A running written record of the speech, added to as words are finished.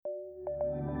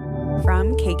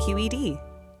from KQED.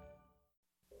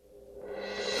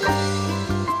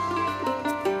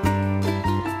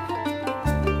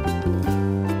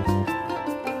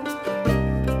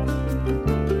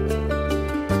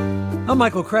 I'm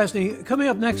Michael Krasny. Coming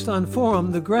up next on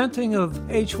Forum, the granting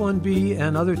of H-1B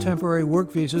and other temporary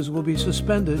work visas will be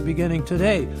suspended beginning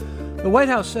today. The White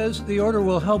House says the order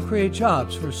will help create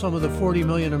jobs for some of the 40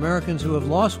 million Americans who have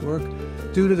lost work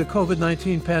due to the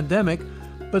COVID-19 pandemic.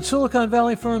 But Silicon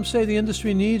Valley firms say the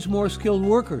industry needs more skilled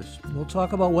workers. We'll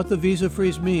talk about what the visa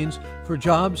freeze means for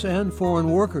jobs and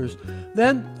foreign workers.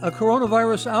 Then, a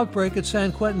coronavirus outbreak at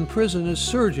San Quentin Prison is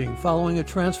surging following a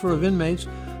transfer of inmates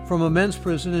from a men's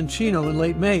prison in Chino in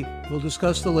late May. We'll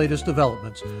discuss the latest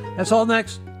developments. That's all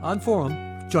next on Forum.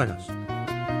 Join us.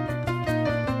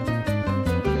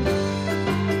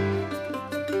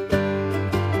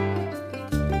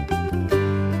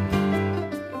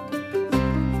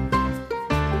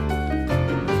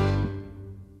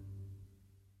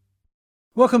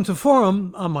 Welcome to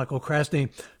Forum. I'm Michael Krasny.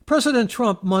 President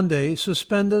Trump Monday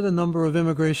suspended a number of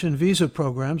immigration visa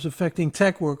programs affecting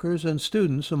tech workers and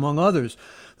students, among others.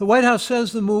 The White House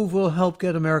says the move will help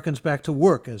get Americans back to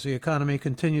work as the economy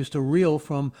continues to reel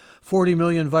from 40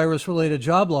 million virus-related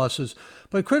job losses.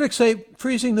 But critics say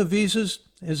freezing the visas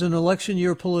is an election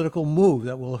year political move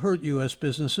that will hurt U.S.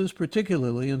 businesses,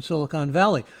 particularly in Silicon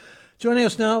Valley. Joining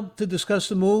us now to discuss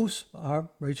the moves are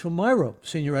Rachel Myrow,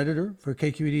 senior editor for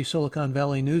KQED Silicon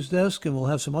Valley News Desk, and we'll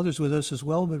have some others with us as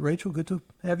well. But Rachel, good to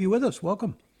have you with us.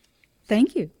 Welcome.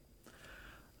 Thank you.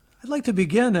 I'd like to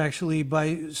begin actually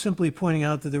by simply pointing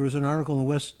out that there was an article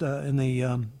in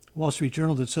the Wall Street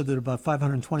Journal that said that about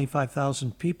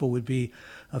 525,000 people would be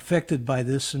affected by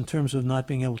this in terms of not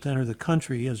being able to enter the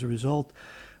country as a result,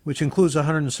 which includes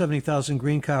 170,000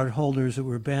 green card holders that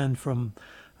were banned from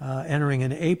entering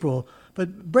in April.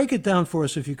 But break it down for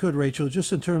us, if you could, Rachel,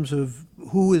 just in terms of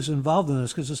who is involved in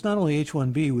this, because it's not only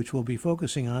H-1B, which we'll be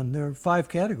focusing on. There are 5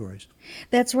 categories.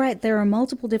 That's right. There are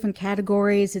multiple different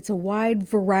categories. It's a wide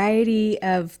variety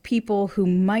of people who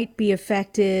might be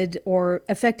affected or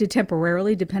affected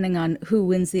temporarily, depending on who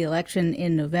wins the election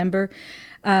in November.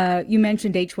 You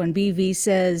mentioned H-1B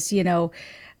visas.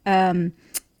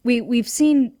 We've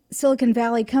seen Silicon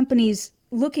Valley companies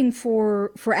looking for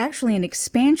actually an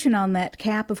expansion on that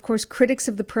cap. Of course, critics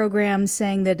of the program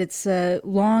saying that it's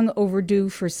long overdue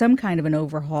for some kind of an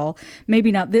overhaul. Maybe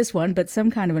not this one, but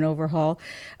some kind of an overhaul.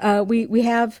 We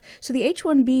have, so the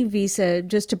H-1B visa,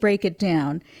 just to break it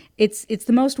down, it's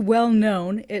the most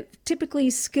well-known, typically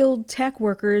skilled tech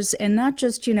workers, and not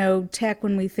just, tech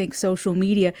when we think social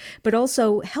media, but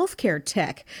also healthcare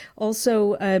tech,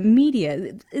 also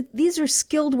media. These are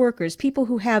skilled workers, people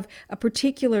who have a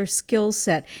particular skill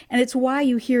set. And it's why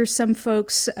you hear some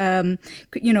folks,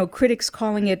 critics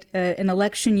calling it an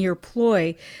election year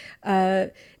ploy,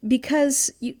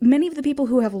 because many of the people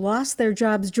who have lost their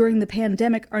jobs during the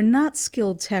pandemic are not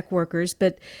skilled tech workers,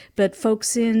 but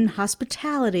folks in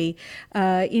hospitality,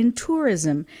 in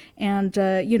tourism, and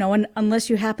unless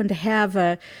you happen to have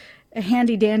a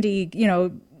handy dandy,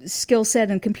 skill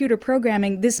set in computer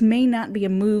programming, this may not be a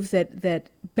move that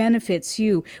benefits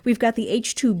you. We've got the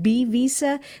H-2B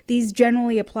visa. These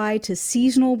generally apply to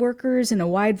seasonal workers in a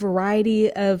wide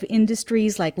variety of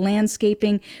industries like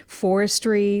landscaping,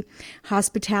 forestry,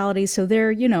 hospitality. So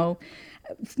they're,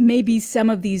 maybe some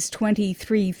of these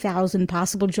 23,000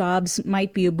 possible jobs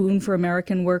might be a boon for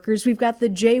American workers. We've got the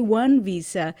J-1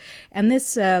 visa, and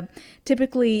this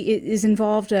typically is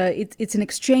involved, it's an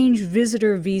exchange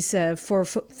visitor visa for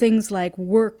things like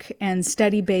work and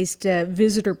study-based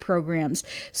visitor programs.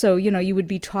 So, you would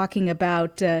be talking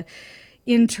about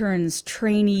interns,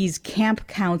 trainees, camp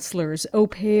counselors, au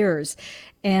pairs,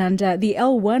 and the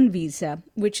L-1 visa,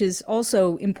 which is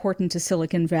also important to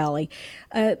Silicon Valley.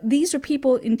 These are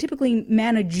people in typically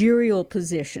managerial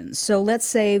positions. So let's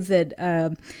say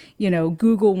that,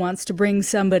 Google wants to bring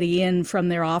somebody in from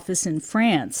their office in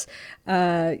France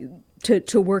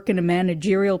to work in a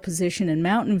managerial position in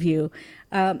Mountain View.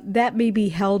 That may be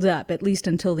held up, at least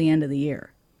until the end of the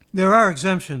year. There are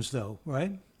exemptions, though,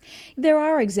 right? There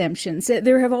are exemptions.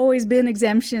 There have always been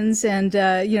exemptions, and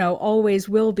always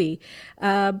will be.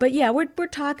 But yeah, we're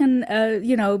talking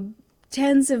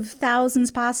tens of thousands,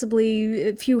 possibly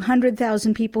a few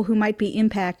 100,000 people who might be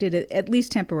impacted at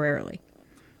least temporarily.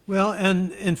 Well,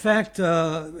 and in fact,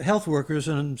 health workers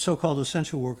and so-called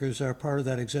essential workers are part of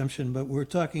that exemption. But we're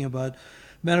talking about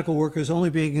medical workers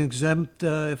only being exempt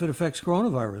if it affects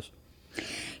coronavirus.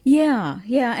 Yeah.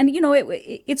 And,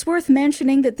 it's worth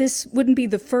mentioning that this wouldn't be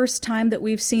the first time that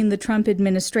we've seen the Trump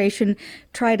administration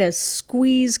try to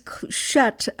squeeze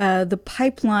shut the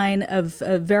pipeline of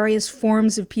various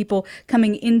forms of people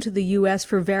coming into the U.S.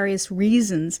 for various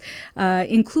reasons,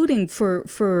 including for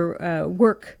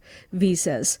work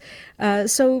visas.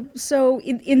 So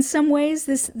in some ways,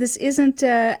 this isn't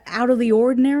out of the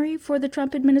ordinary for the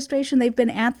Trump administration. They've been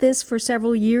at this for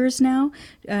several years now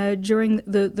during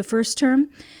the first term.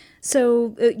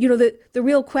 So, the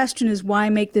real question is why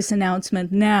make this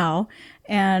announcement now?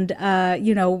 And,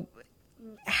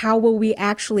 how will we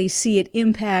actually see it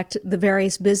impact the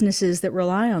various businesses that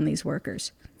rely on these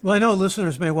workers? Well, I know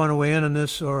listeners may want to weigh in on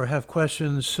this or have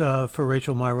questions for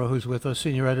Rachel Myrow, who's with us,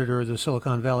 senior editor of the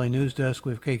Silicon Valley News Desk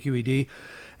with KQED.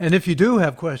 And if you do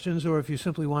have questions, or if you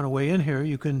simply want to weigh in here,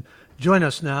 you can join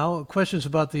us now. Questions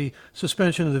about the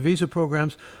suspension of the visa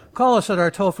programs, call us at our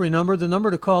toll-free number. The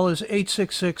number to call is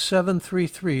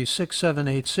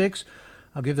 866-733-6786.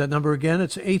 I'll give that number again.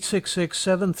 It's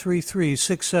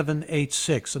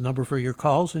 866-733-6786, the number for your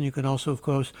calls. And you can also, of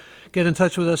course, get in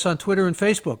touch with us on Twitter and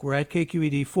Facebook. We're at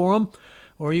KQED Forum.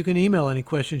 Or you can email any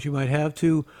questions you might have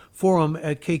to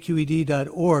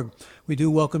forum@kqed.org. We do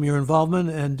welcome your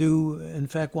involvement and do, in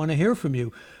fact, want to hear from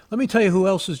you. Let me tell you who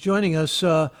else is joining us.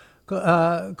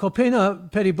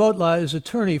 Kalpena Petty-Botla is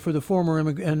attorney for the former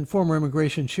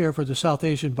immigration chair for the South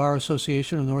Asian Bar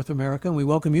Association of North America, and we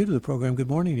welcome you to the program. Good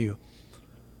morning to you.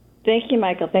 Thank you,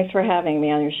 Michael. Thanks for having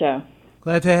me on your show.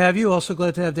 Glad to have you. Also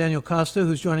glad to have Daniel Costa,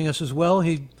 who's joining us as well.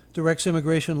 He directs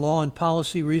immigration law and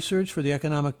policy research for the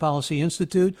Economic Policy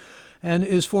Institute and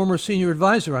is former senior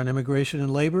advisor on immigration and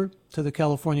labor to the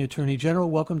California Attorney General.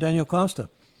 Welcome, Daniel Costa.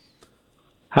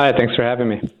 Hi, thanks for having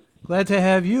me. Glad to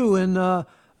have you. And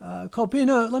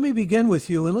Kalpena, let me begin with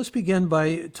you. And let's begin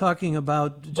by talking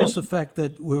about just the fact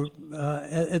that we're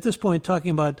at this point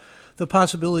talking about the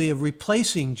possibility of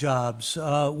replacing jobs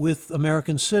with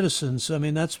American citizens. I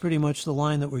mean, that's pretty much the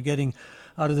line that we're getting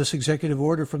out of this executive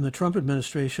order from the Trump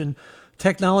administration.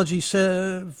 Technology,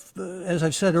 as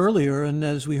I've said earlier, and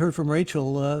as we heard from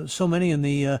Rachel, so many in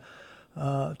the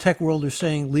tech world are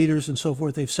saying, leaders and so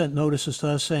forth, they've sent notices to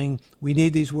us saying, we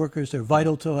need these workers, they're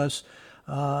vital to us,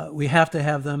 we have to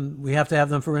have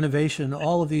them for innovation.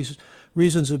 All of these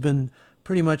reasons have been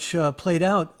pretty much played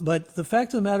out. But the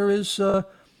fact of the matter is,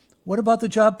 what about the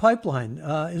job pipeline?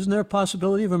 Isn't there a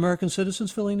possibility of American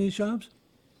citizens filling these jobs?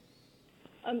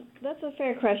 That's a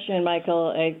fair question,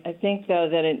 Michael. I think, though,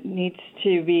 that it needs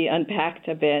to be unpacked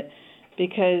a bit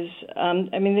because,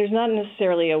 there's not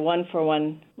necessarily a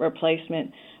one-for-one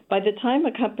replacement. By the time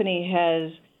a company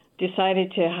has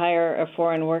decided to hire a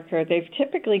foreign worker, they've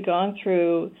typically gone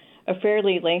through a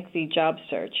fairly lengthy job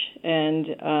search and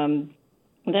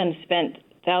then spent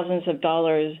thousands of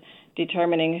dollars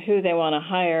determining who they want to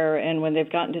hire. And when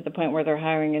they've gotten to the point where they're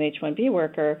hiring an H-1B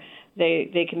worker,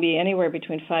 they can be anywhere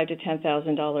between $5,000 to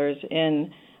 $10,000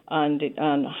 in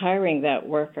on hiring that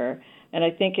worker. And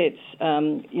I think it's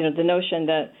the notion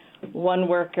that one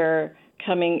worker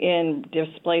coming in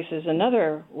displaces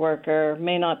another worker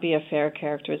may not be a fair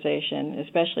characterization,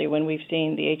 especially when we've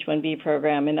seen the H-1B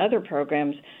program and other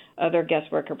programs, other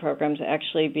guest worker programs,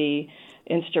 actually be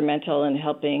instrumental in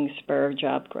helping spur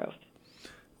job growth.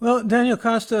 Well, Daniel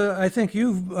Costa, I think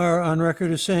you are on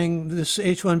record as saying this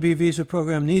H-1B visa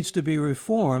program needs to be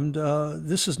reformed.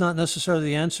 This is not necessarily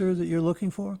the answer that you're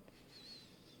looking for?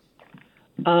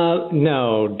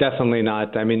 No, definitely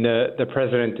not. I mean, the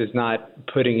president is not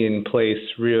putting in place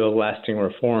real lasting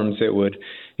reforms that would,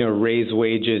 raise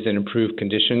wages and improve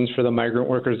conditions for the migrant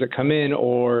workers that come in,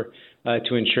 or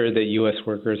to ensure that U.S.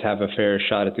 workers have a fair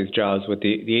shot at these jobs. With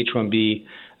the H-1B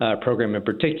program in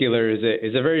particular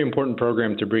is a very important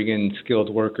program to bring in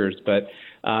skilled workers. But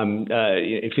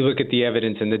if you look at the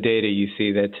evidence and the data, you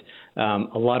see that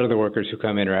a lot of the workers who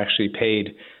come in are actually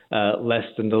paid less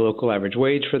than the local average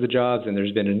wage for the jobs, and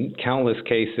there's been countless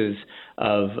cases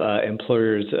of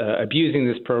employers abusing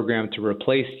this program to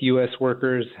replace U.S.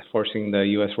 workers, forcing the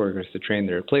U.S. workers to train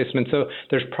their replacements. So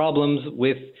there's problems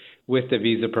with the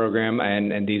visa program,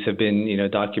 and these have been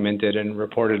documented and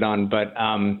reported on. But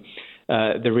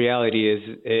the reality is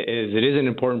it is an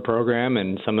important program,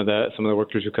 and some of the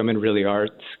workers who come in really are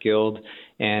skilled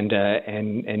and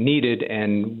needed.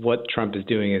 And what Trump is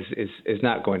doing is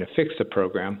not going to fix the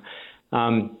program.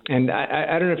 And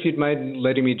I don't know if you'd mind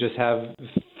letting me just have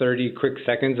 30 quick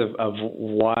seconds of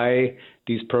why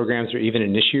these programs are even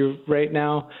an issue right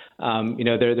now.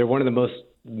 They're one of the most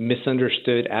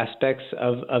misunderstood aspects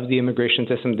of the immigration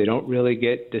system. They don't really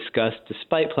get discussed,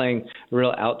 despite playing a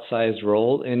real outsized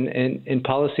role in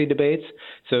policy debates.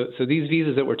 So these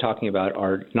visas that we're talking about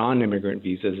are non-immigrant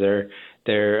visas. They're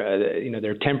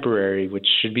temporary, which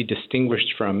should be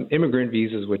distinguished from immigrant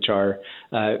visas, which are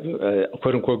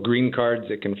quote unquote green cards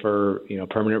that confer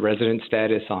permanent resident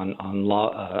status on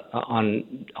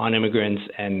immigrants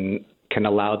and can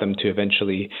allow them to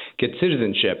eventually get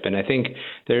citizenship. And I think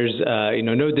there's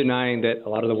no denying that a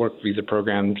lot of the work visa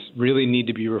programs really need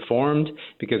to be reformed,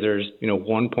 because there's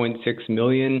 1.6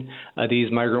 million of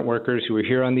these migrant workers who are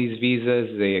here on these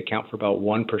visas. They account for about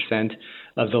 1%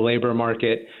 of the labor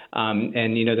market.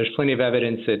 And there's plenty of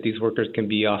evidence that these workers can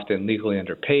be often legally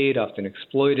underpaid, often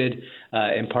exploited,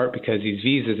 in part because these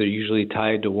visas are usually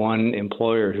tied to one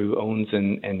employer who owns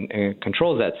and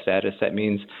controls that status. That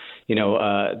means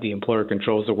the employer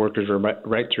controls the workers'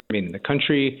 right to remain in the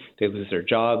country. They lose their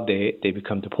job. They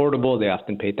become deportable. They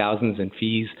often pay thousands in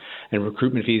fees and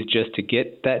recruitment fees just to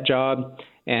get that job.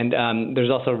 And there's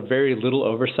also very little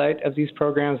oversight of these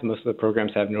programs. Most of the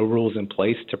programs have no rules in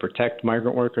place to protect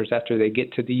migrant workers after they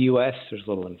get to the U.S. There's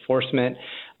little enforcement.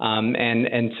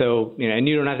 And so, and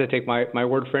you don't have to take my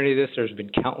word for any of this. There's been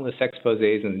countless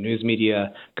exposés in the news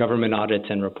media, government audits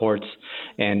and reports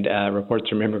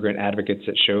from immigrant advocates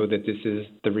that show that this is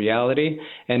the reality.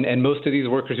 And most of these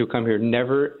workers who come here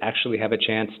never actually have a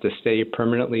chance to stay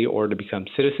permanently or to become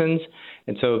citizens.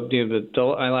 And so,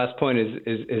 my last point is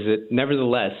that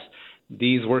nevertheless,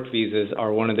 these work visas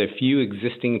are one of the few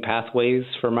existing pathways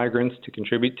for migrants to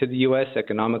contribute to the U.S.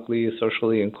 economically,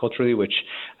 socially, and culturally, which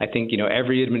I think,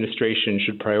 every administration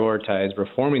should prioritize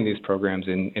reforming these programs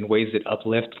in ways that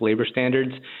uplift labor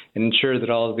standards and ensure that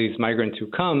all of these migrants who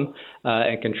come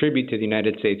and contribute to the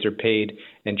United States are paid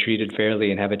and treated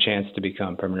fairly and have a chance to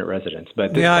become permanent residents.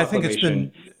 But this I think it's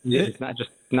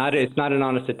not an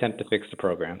honest attempt to fix the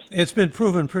programs. It's been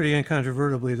proven pretty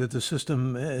incontrovertibly that the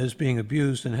system is being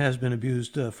abused and has been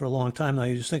abused for a long time now.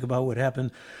 You just think about what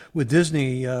happened with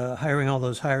Disney hiring all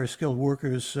those higher skilled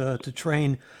workers to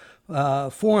train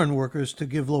foreign workers to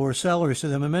give lower salaries to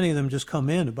them, and many of them just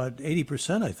come in. About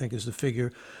 80%, I think, is the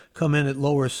figure, come in at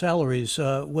lower salaries.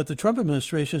 What the Trump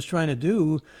administration is trying to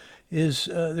do is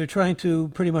they're trying to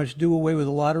pretty much do away with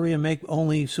the lottery and make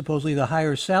only supposedly the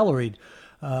higher salaried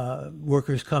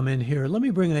workers come in here. Let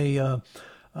me bring a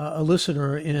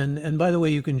listener in. And by the way,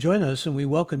 you can join us, and we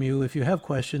welcome you if you have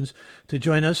questions to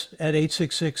join us at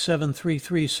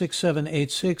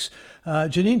 866-733-6786.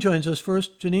 Janine joins us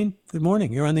first. Janine, good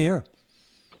morning. You're on the air.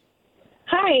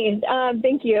 Hi,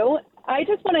 thank you. I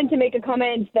just wanted to make a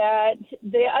comment that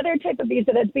the other type of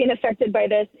visa that's being affected by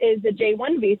this is the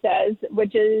J-1 visas,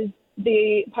 which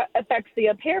affects the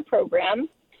au pair program.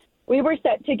 We were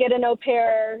set to get an au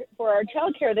pair for our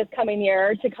childcare this coming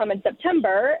year to come in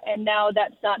September, and now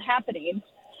that's not happening.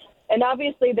 And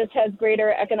obviously this has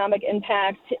greater economic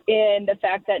impact in the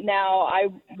fact that now I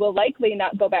will likely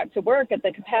not go back to work at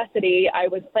the capacity I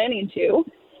was planning to.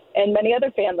 And many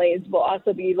other families will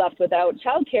also be left without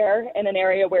childcare in an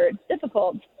area where it's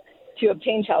difficult to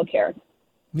obtain childcare.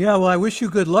 Yeah, well, I wish you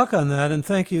good luck on that, and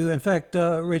thank you. In fact,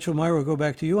 Rachel Myrow, we'll go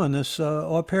back to you on this.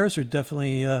 Au pairs are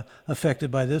definitely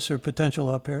affected by this, or potential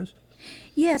au pairs.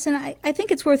 Yes, and I think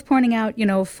it's worth pointing out,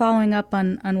 following up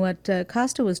on what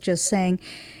Costa was just saying,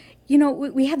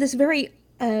 we have this very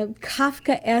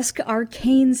Kafkaesque,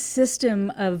 arcane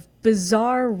system of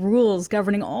bizarre rules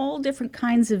governing all different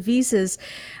kinds of visas,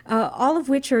 all of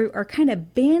which are kind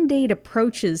of Band-Aid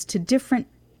approaches to different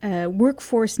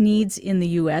workforce needs in the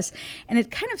U.S., and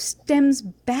it kind of stems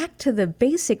back to the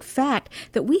basic fact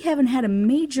that we haven't had a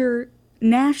major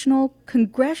national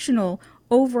congressional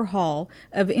overhaul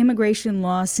of immigration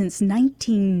law since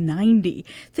 1990.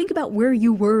 Think about where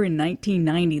you were in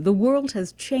 1990. The world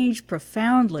has changed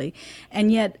profoundly, and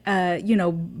yet,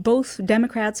 both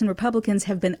Democrats and Republicans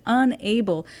have been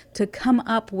unable to come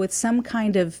up with some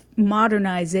kind of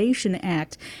modernization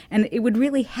act, and it would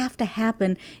really have to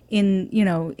happen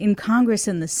in Congress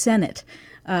and the Senate.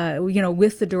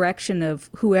 With the direction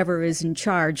of whoever is in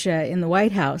charge in the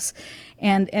White House.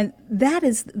 And that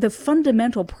is the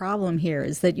fundamental problem here,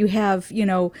 is that you have,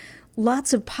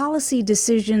 lots of policy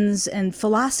decisions and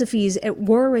philosophies at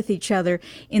war with each other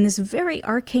in this very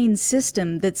arcane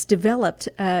system that's developed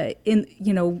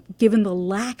given the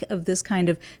lack of this kind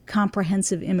of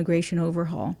comprehensive immigration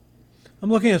overhaul. I'm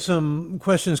looking at some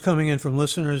questions coming in from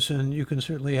listeners, and you can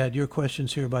certainly add your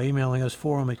questions here by emailing us,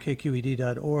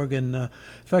 forum@kqed.org. And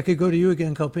if I could go to you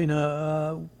again,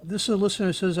 Kalpina, this is a listener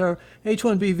who says, are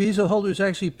H-1B visa holders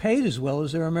actually paid as well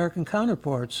as their American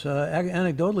counterparts?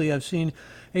 Anecdotally, I've seen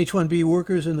H-1B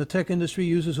workers in the tech industry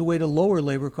used as a way to lower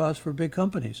labor costs for big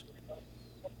companies.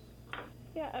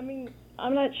 Yeah, I mean,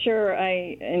 I'm not sure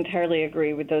I entirely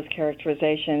agree with those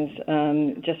characterizations,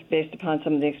 just based upon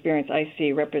some of the experience I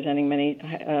see representing many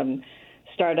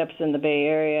startups in the Bay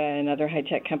Area and other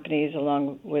high-tech companies,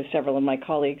 along with several of my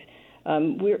colleagues.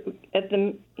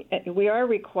 We are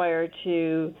required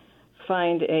to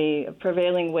find a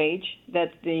prevailing wage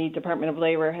that the Department of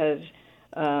Labor has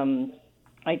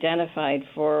identified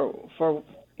for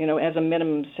as a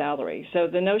minimum salary. So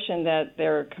the notion that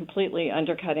they're completely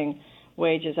undercutting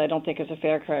wages, I don't think is a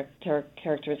fair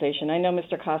characterization. I know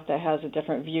Mr. Costa has a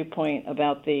different viewpoint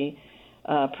about the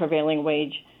prevailing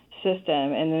wage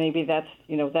system, and maybe that's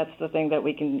the thing that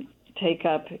we can take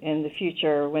up in the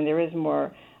future when there is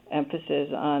more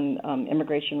emphasis on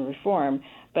immigration reform.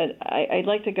 But I'd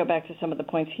like to go back to some of the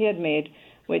points he had made,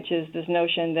 which is this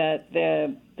notion that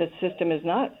the system is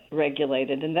not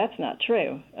regulated, and that's not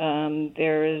true.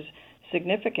 There is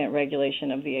significant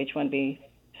regulation of the H-1B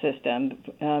system,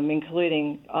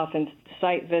 including often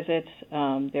site visits.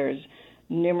 There's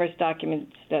numerous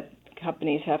documents that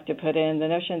companies have to put in. The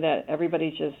notion that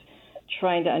everybody's just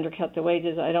trying to undercut the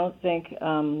wages, I don't think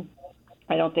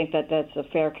that that's a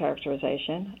fair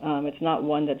characterization. It's not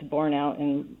one that's borne out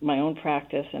in my own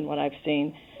practice and what I've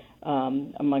seen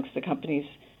amongst the companies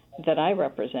that I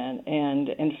represent. And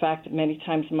in fact, many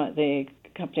times the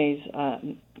companies,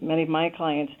 many of my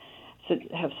clients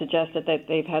have suggested that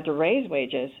they've had to raise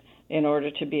wages in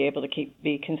order to be able to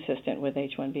be consistent with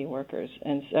H-1B workers.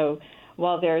 And so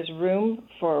while there's room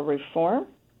for reform,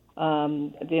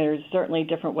 there's certainly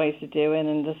different ways to do it.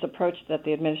 And this approach that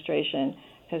the administration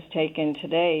has taken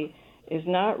today is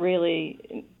not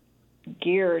really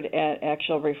geared at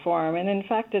actual reform. And in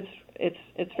fact,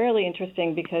 it's fairly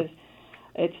interesting because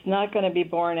it's not going to be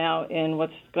borne out in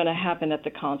what's going to happen at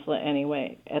the consulate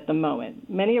anyway at the moment.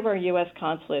 Most of our U.S.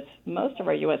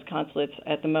 consulates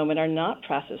at the moment are not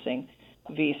processing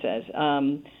visas.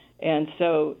 And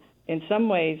so in some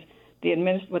ways,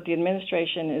 what the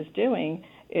administration is doing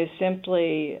is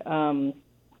simply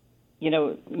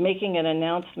making an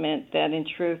announcement that in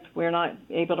truth we're not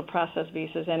able to process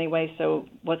visas anyway, so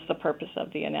what's the purpose of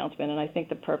the announcement? And I think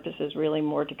the purpose is really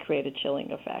more to create a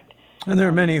chilling effect. And there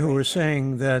are many who are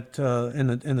saying that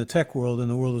in the tech world, in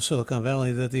the world of Silicon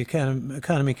Valley, that the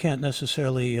economy can't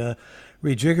necessarily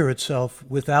rejigger itself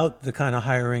without the kind of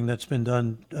hiring that's been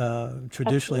done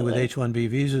traditionally Absolutely. with H-1B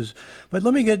visas. But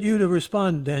let me get you to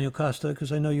respond, Daniel Costa,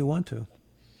 because I know you want to.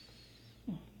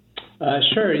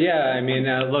 Sure. Yeah. I mean,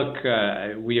 look,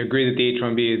 we agree that the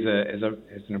H-1B is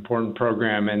an important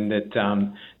program, and that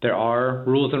there are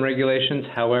rules and regulations.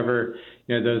 However,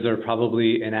 those are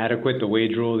probably inadequate. The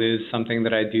wage rule is something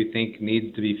that I do think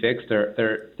needs to be fixed.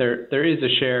 There is a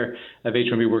share of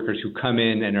H-1B workers who come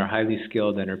in and are highly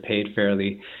skilled and are paid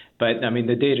fairly. But I mean,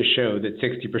 the data show that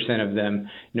 60% of them,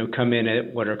 come in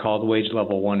at what are called wage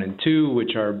level 1 and 2,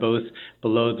 which are both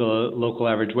below the local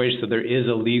average wage. So there is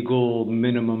a legal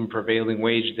minimum prevailing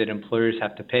wage that employers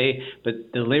have to pay.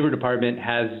 But the Labor Department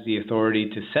has the authority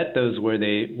to set those where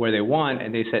they want,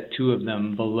 and they set 2 of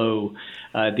them below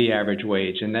the average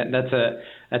wage. And that's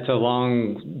a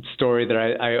long story that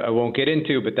I won't get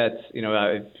into. But that's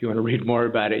if you want to read more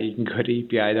about it, you can go to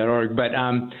EPI.org. But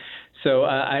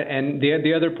and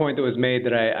the other point that was made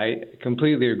that I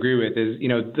completely agree with is,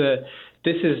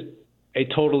 this is a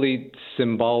totally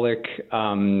symbolic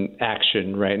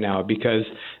action right now, because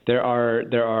there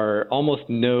are almost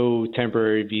no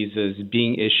temporary visas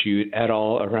being issued at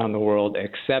all around the world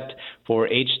except for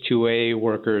H-2A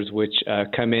workers, which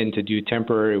come in to do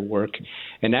temporary work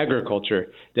in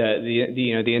agriculture.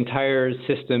 The entire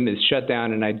system is shut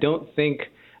down, and I don't think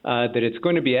that it's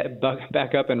going to be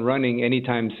back up and running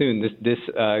anytime soon. This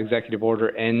executive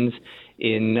order ends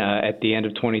at the end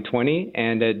of 2020.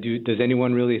 And does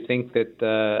anyone really think that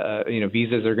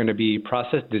visas are going to be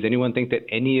processed? Does anyone think that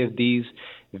any of these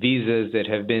visas that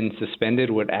have been suspended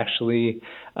would actually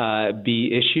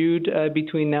be issued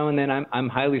between now and then? I'm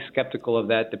highly skeptical of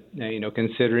that.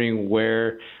 Considering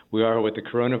where we are with the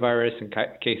coronavirus and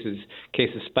cases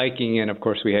spiking, and of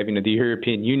course we have the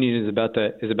European Union is about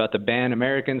to ban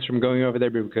Americans from going over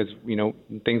there because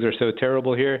things are so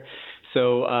terrible here.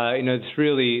 So this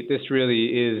really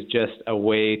is just a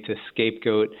way to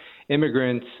scapegoat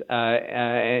immigrants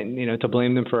and to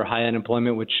blame them for high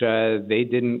unemployment, which they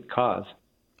didn't cause.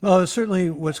 Well,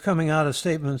 certainly what's coming out of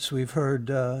statements we've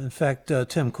heard. In fact,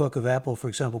 Tim Cook of Apple, for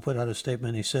example, put out a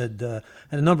statement. He said, and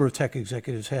a number of tech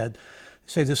executives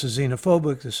say this is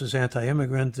xenophobic, this is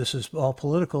anti-immigrant, this is all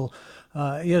political.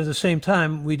 Yet at the same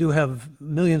time, we do have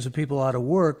millions of people out of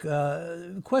work.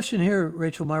 Question here,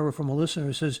 Rachel Myra, from a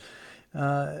listener says,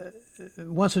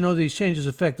 wants to know these changes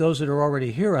affect those that are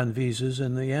already here on visas,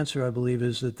 and the answer, I believe,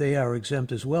 is that they are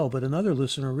exempt as well. But another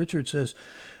listener, Richard, says,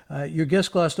 your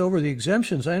guest glossed over the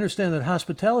exemptions. I understand that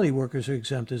hospitality workers are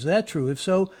exempt. Is that true? If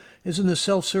so, isn't this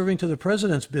self-serving to the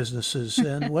president's businesses?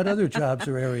 And what other jobs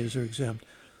or areas are exempt?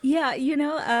 Yeah,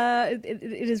 it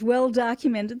is well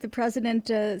documented. The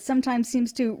president sometimes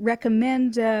seems to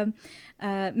recommend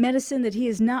medicine that he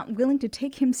is not willing to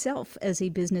take himself as a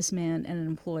businessman and an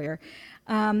employer.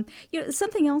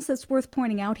 Something else that's worth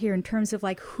pointing out here in terms of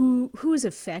like who is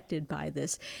affected by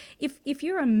this. If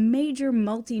you're a major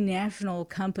multinational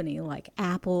company like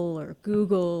Apple or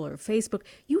Google or Facebook,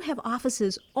 you have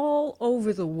offices all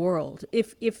over the world.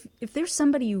 If there's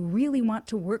somebody you really want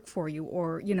to work for you,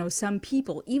 or some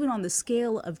people, even on the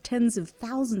scale of tens of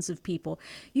thousands of people,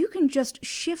 you can just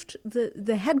shift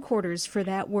the headquarters for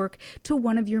that work to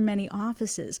one of your many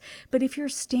offices. But if you're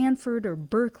Stanford or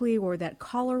Berkeley or that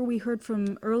caller we heard from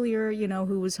earlier,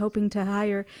 who was hoping to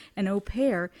hire an au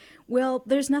pair, well,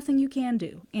 there's nothing you can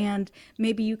do. And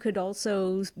maybe you could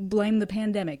also blame the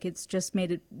pandemic. It's just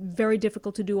made it very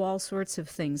difficult to do all sorts of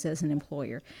things as an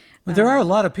employer. But there are a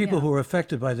lot of people who are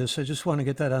affected by this. I just want to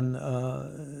get that on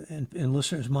in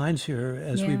listeners' minds here,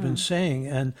 as we've been saying.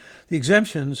 And the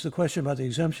exemptions, the question about the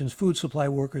exemptions, food supply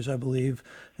workers, I believe,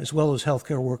 as well as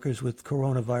healthcare workers with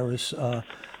coronavirus,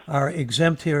 are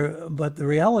exempt here. But the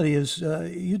reality is,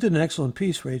 you did an excellent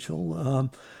piece, Rachel,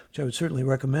 which I would certainly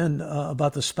recommend,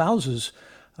 about the spouses.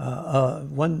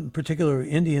 One particular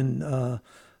Indian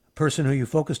person who you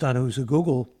focused on, who's a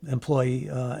Google employee,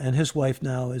 and his wife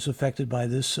now is affected by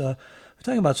this. We're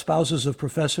talking about spouses of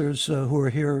professors who are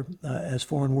here as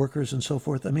foreign workers and so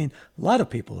forth. I mean, a lot of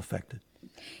people affected.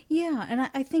 Yeah, and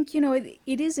I think,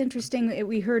 it is interesting.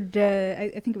 We heard,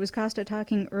 I think it was Costa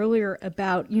talking earlier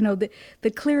about, the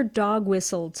clear dog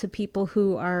whistle to people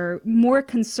who are more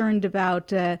concerned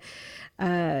about, more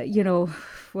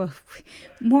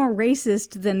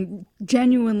racist than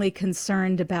genuinely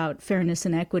concerned about fairness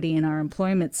and equity in our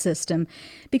employment system.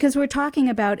 Because we're talking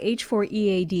about H-4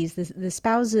 EADs, the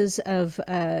spouses of,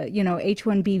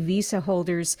 H-1B visa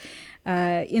holders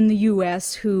in the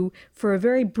U.S. who, for a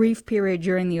very brief period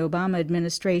during the Obama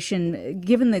administration,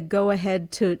 given the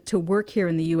go-ahead to work here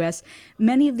in the U.S.,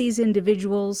 many of these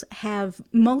individuals have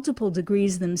multiple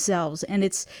degrees themselves, and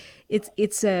it's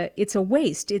a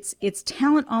waste. It's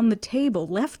talent on the table,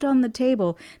 left on the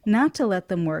table, not to let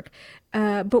them work.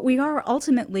 But we are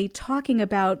ultimately talking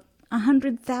about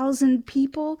 100,000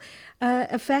 people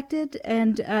affected,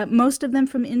 and most of them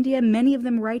from India, many of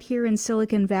them right here in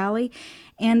Silicon Valley.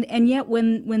 And yet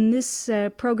when this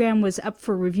program was up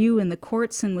for review in the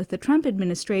courts and with the Trump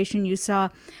administration, you saw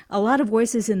a lot of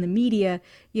voices in the media,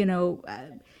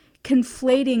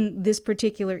 conflating this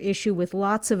particular issue with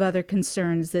lots of other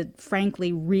concerns that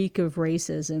frankly reek of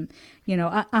racism.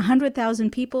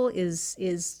 100,000 people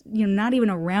is not even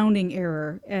a rounding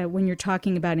error when you're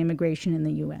talking about immigration in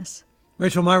the U.S.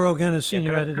 Rachel Myro, again, is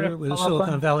senior editor with the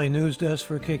Silicon Valley News Desk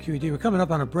for KQED. We're coming up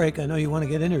on a break. I know you want to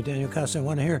get in here, Daniel Costa. I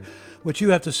want to hear what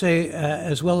you have to say,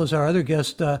 as well as our other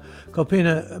guest,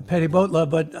 Kalpina Petibotla.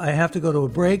 But I have to go to a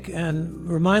break and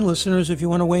remind listeners, if you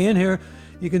want to weigh in here,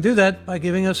 you can do that by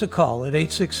giving us a call at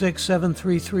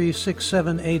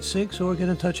 866-733-6786, or get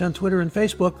in touch on Twitter and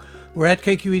Facebook. We're at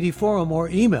KQED Forum, or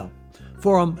email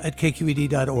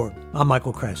forum@kqed.org. I'm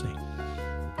Michael Krasny.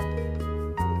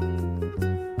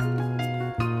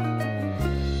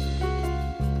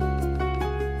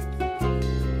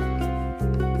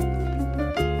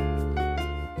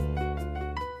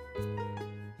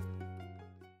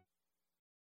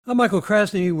 I'm Michael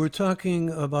Krasny. We're talking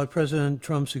about President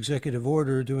Trump's executive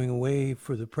order doing away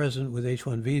for the president with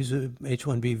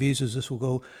H-1B visas. This will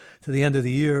go to the end of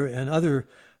the year, and other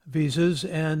visas.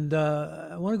 And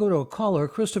I want to go to a caller.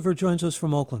 Christopher joins us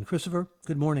from Oakland. Christopher,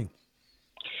 good morning.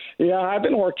 Yeah, I've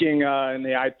been working in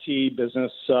the IT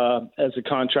business as a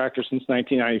contractor since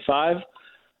 1995.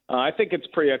 I think it's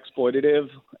pretty exploitative,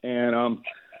 and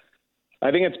I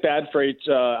think it's bad for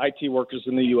IT workers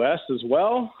in the U.S. as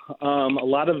well. A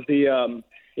lot of the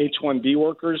H-1B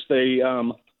workers,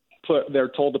 they're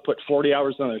told to put 40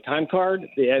 hours on their time card.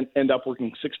 They end up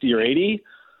working 60 or 80.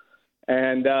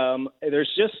 And I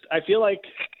feel like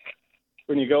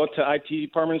when you go to IT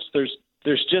departments, they're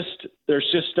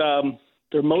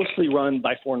mostly run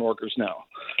by foreign workers now,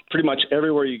 pretty much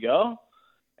everywhere you go.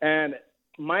 And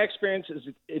my experience is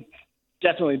it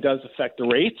definitely does affect the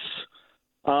rates.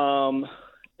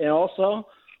 And also,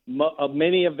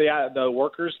 many of the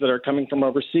workers that are coming from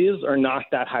overseas are not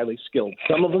that highly skilled.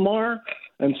 Some of them are,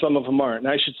 and some of them aren't.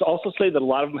 And I should also say that a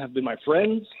lot of them have been my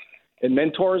friends and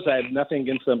mentors. I have nothing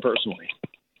against them personally.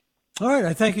 All right.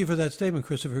 I thank you for that statement,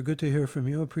 Christopher. Good to hear from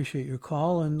you. Appreciate your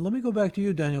call. And let me go back to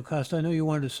you, Daniel Costa. I know you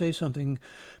wanted to say something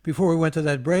before we went to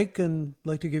that break, and I'd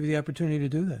like to give you the opportunity to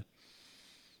do that.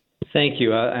 Thank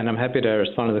you. And I'm happy to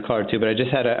respond to the caller, too. But I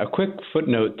just had a quick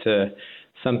footnote to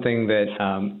something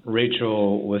that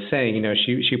Rachel was saying. You know,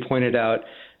 she pointed out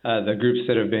the groups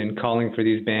that have been calling for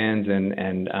these bans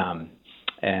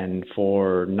and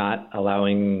for not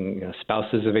allowing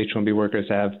spouses of H-1B workers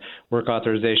to have work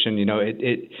authorization. You know,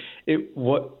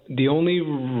 what the only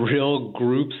real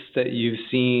groups that you've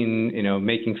seen,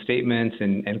 making statements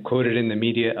and quoted in the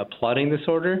media applauding this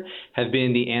order have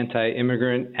been the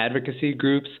anti-immigrant advocacy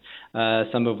groups,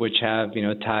 some of which have,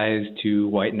 ties to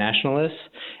white nationalists.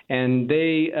 And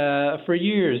they, for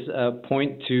years,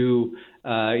 point to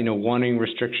wanting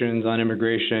restrictions on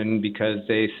immigration because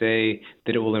they say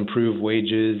that it will improve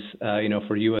wages,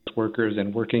 for U.S. workers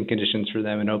and working conditions for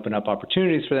them and open up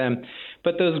opportunities for them.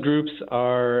 But those groups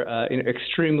are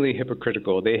extremely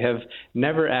hypocritical. They have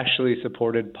never actually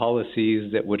supported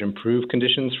policies that would improve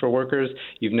conditions for workers.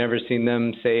 You've never seen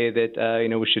them say that,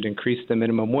 we should increase the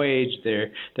minimum wage.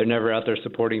 They're never out there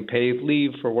supporting paid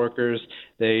leave for workers.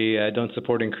 They don't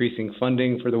support increasing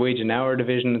funding for the Wage and Hour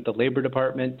Division at the Labor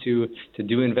Department to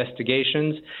do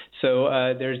investigations. So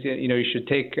you should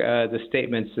take the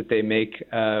statements that they make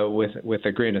with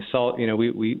a grain of salt.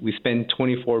 We spend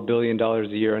 $24 billion a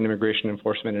year on immigration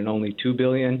enforcement and only $2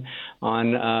 billion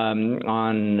on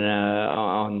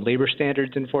labor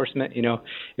standards enforcement.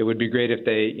 It would be great if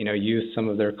they use some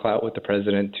of their clout with the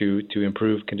president to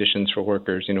improve conditions for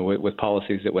workers. With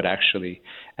policies that would actually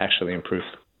improve.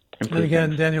 And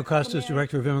again, Daniel Costa is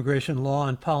Director of Immigration Law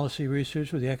and Policy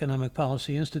Research with the Economic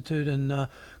Policy Institute. And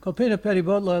Kalpina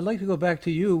Petty-Butler, I'd like to go back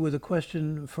to you with a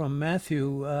question from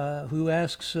Matthew, who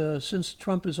asks, since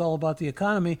Trump is all about the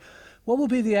economy, what will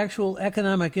be the actual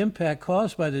economic impact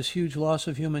caused by this huge loss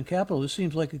of human capital? This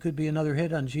seems like it could be another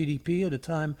hit on GDP at a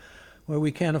time where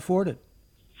we can't afford it.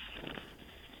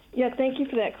 Yeah, thank you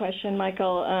for that question,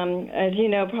 Michael. As you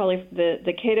know, probably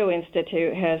the Cato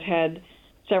Institute has had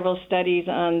several studies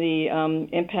on the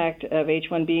impact of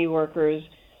H-1B workers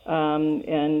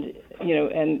and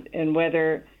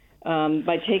whether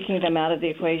by taking them out of the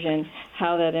equation,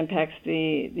 how that impacts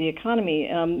the economy.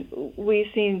 We've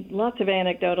seen lots of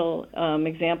anecdotal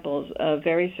examples of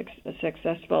very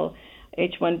successful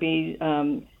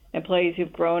H-1B employees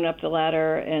who've grown up the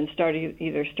ladder and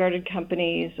started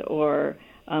companies or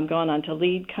gone on to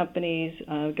lead companies,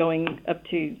 going up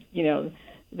to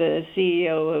the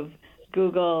CEO of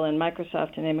Google and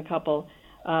Microsoft, to name a couple.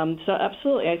 So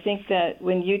absolutely, I think that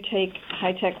when you take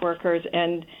high-tech workers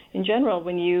and in general,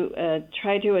 when you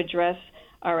try to address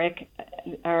our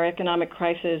economic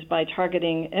crisis by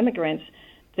targeting immigrants,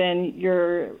 then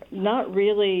you're not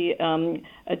really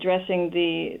addressing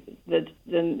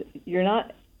you're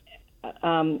not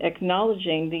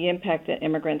acknowledging the impact that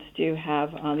immigrants do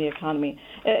have on the economy.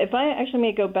 If I actually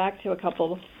may go back to a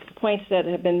couple points that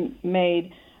have been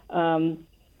made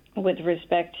with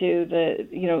respect to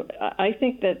I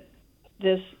think that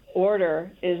this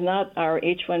order is not our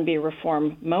H-1B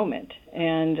reform moment.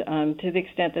 And to the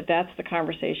extent that that's the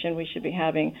conversation we should be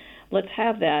having, let's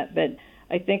have that. But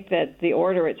I think that the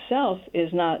order itself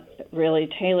is not really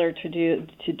tailored to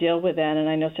deal with that. And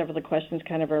I know several of the questions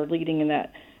kind of are leading in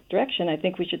that direction. I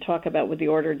think we should talk about what the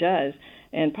order does.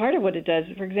 And part of what it does,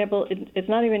 for example, it's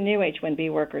not even new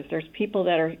H-1B workers. There's people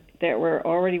that were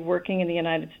already working in the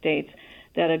United States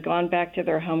that had gone back to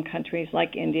their home countries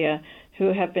like India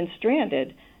who have been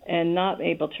stranded and not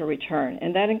able to return.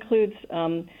 And that includes,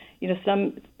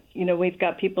 we've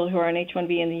got people who are on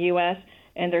H-1B in the U.S.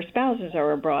 and their spouses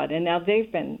are abroad, and now they've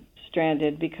been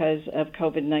stranded because of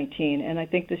COVID-19. And I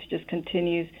think this just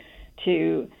continues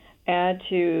to add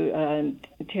to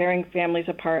tearing families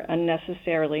apart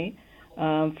unnecessarily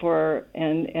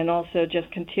and also just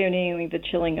continuing the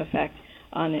chilling effect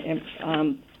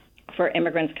on for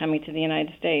immigrants coming to the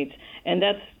United States. And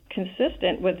that's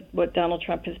consistent with what Donald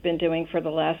Trump has been doing for the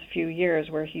last few years,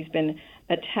 where he's been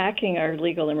attacking our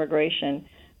legal immigration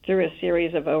through a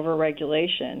series of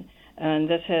overregulation. And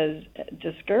this has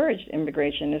discouraged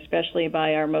immigration, especially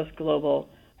by our most global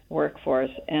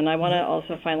workforce. And I want to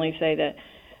also finally say that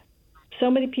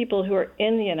so many people who are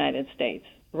in the United States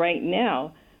right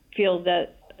now feel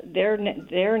that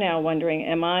they're now wondering,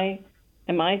 am I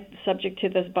subject to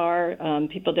this bar?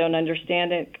 People don't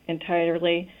understand it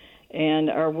entirely. and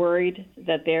are worried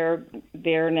that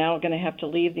they're now going to have to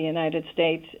leave the United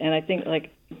States. And I think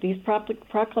like these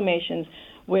proclamations,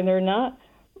 when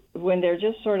they're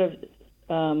just sort of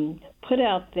put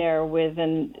out there with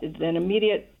an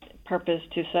immediate purpose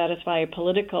to satisfy a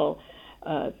political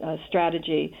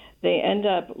strategy, they end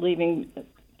up leaving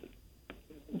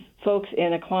folks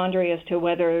in a quandary as to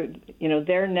whether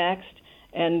they're next,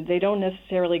 and they don't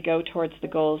necessarily go towards the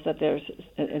goals that they're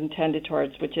intended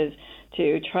towards, which is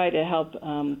to try to help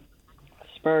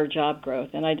spur job growth.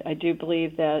 And I do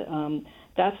believe that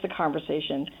that's the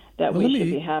conversation that we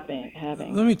should be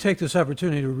having. Let me take this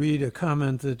opportunity to read a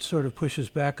comment that sort of pushes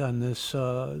back on this.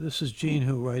 This is Gene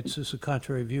who writes, this is a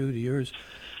contrary view to yours.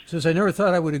 Says, I never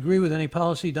thought I would agree with any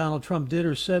policy Donald Trump did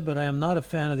or said, but I am not a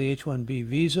fan of the H-1B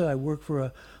visa. I worked for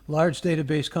a large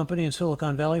database company in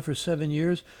Silicon Valley for 7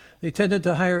 years. They tended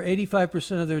to hire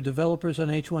 85% of their developers on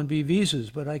H-1B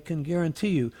visas, but I can guarantee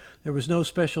you there was no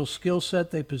special skill set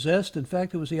they possessed. In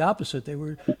fact, it was the opposite. They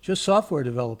were just software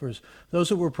developers. Those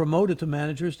that were promoted to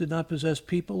managers did not possess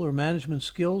people or management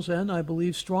skills, and I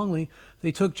believe strongly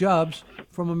they took jobs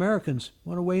from Americans.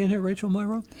 Want to weigh in here, Rachel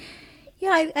Myrow?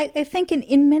 Yeah, I think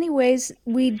in many ways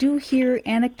we do hear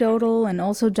anecdotal and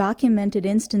also documented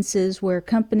instances where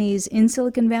companies in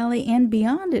Silicon Valley and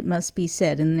beyond, it must be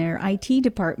said, in their IT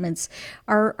departments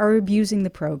are abusing the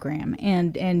program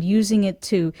and using it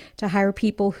to hire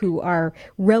people who are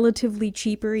relatively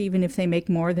cheaper, even if they make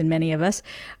more than many of us,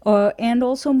 and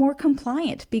also more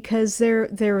compliant because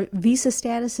their visa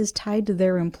status is tied to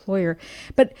their employer.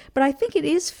 But I think it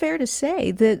is fair to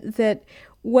say that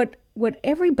what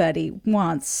everybody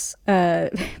wants,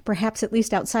 perhaps at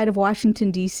least outside of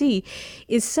Washington, D.C.,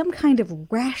 is some kind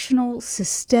of rational,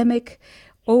 systemic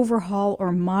overhaul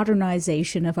or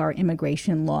modernization of our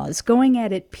immigration laws, going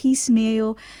at it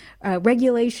piecemeal,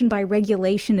 regulation by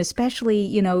regulation,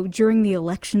 especially, during the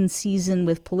election season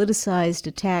with politicized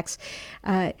attacks,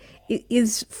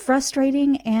 is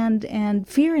frustrating and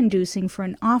fear-inducing for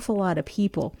an awful lot of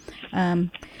people.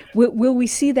 Will we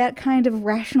see that kind of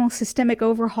rational systemic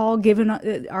overhaul given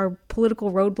our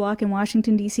political roadblock in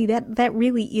Washington, D.C.? That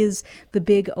really is the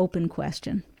big open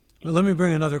question. Well, let me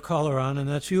bring another caller on, and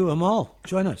that's you, Amal.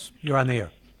 Join us. You're on the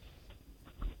air.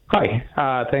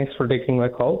 Hi. Thanks for taking my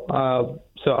call.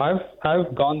 So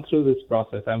I've gone through this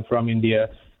process. I'm from India.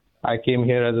 I came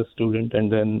here as a student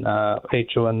and then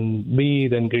H-1B,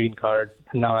 then green card,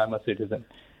 and now I'm a citizen.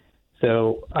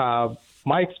 So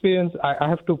my experience, I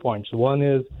have 2 points. One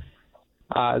is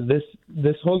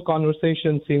this whole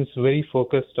conversation seems very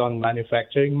focused on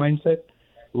manufacturing mindset,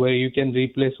 where you can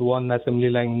replace one assembly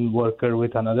line worker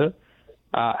with another.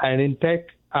 And in tech,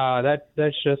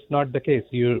 that's just not the case.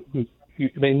 In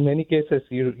many cases,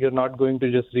 you're not going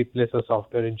to just replace a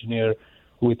software engineer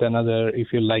with another if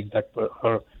you like that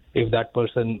or if that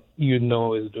person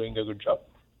is doing a good job.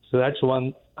 So that's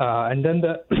one. And then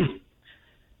the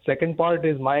second part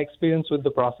is my experience with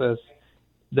the process.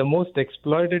 The most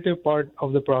exploitative part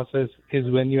of the process is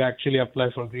when you actually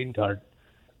apply for green card.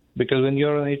 Because when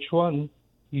you're on H-1,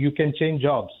 you can change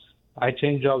jobs. I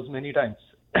changed jobs many times.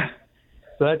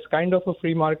 So that's kind of a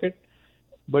free market.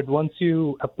 But once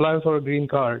you apply for a green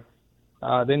card,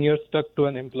 then you're stuck to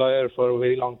an employer for a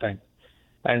very long time.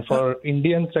 And for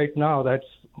Indians right now, that's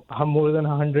more than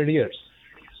 100 years.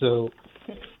 So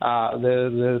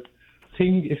the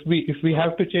thing, if we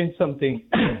have to change something,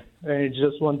 and it's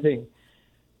just one thing,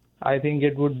 I think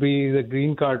it would be the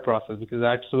green card process, because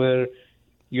that's where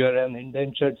you're an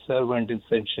indentured servant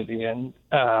essentially, and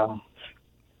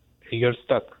you're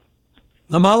stuck.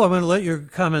 Amal, I'm going to let your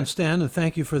comments stand, and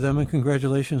thank you for them, and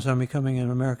congratulations on becoming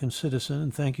an American citizen,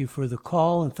 and thank you for the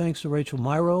call, and thanks to Rachel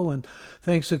Myrow, and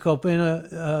thanks to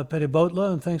Kalpena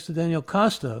Petibotla, and thanks to Daniel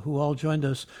Costa, who all joined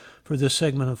us for this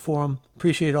segment of Forum.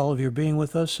 Appreciate all of your being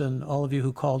with us, and all of you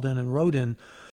who called in and wrote in.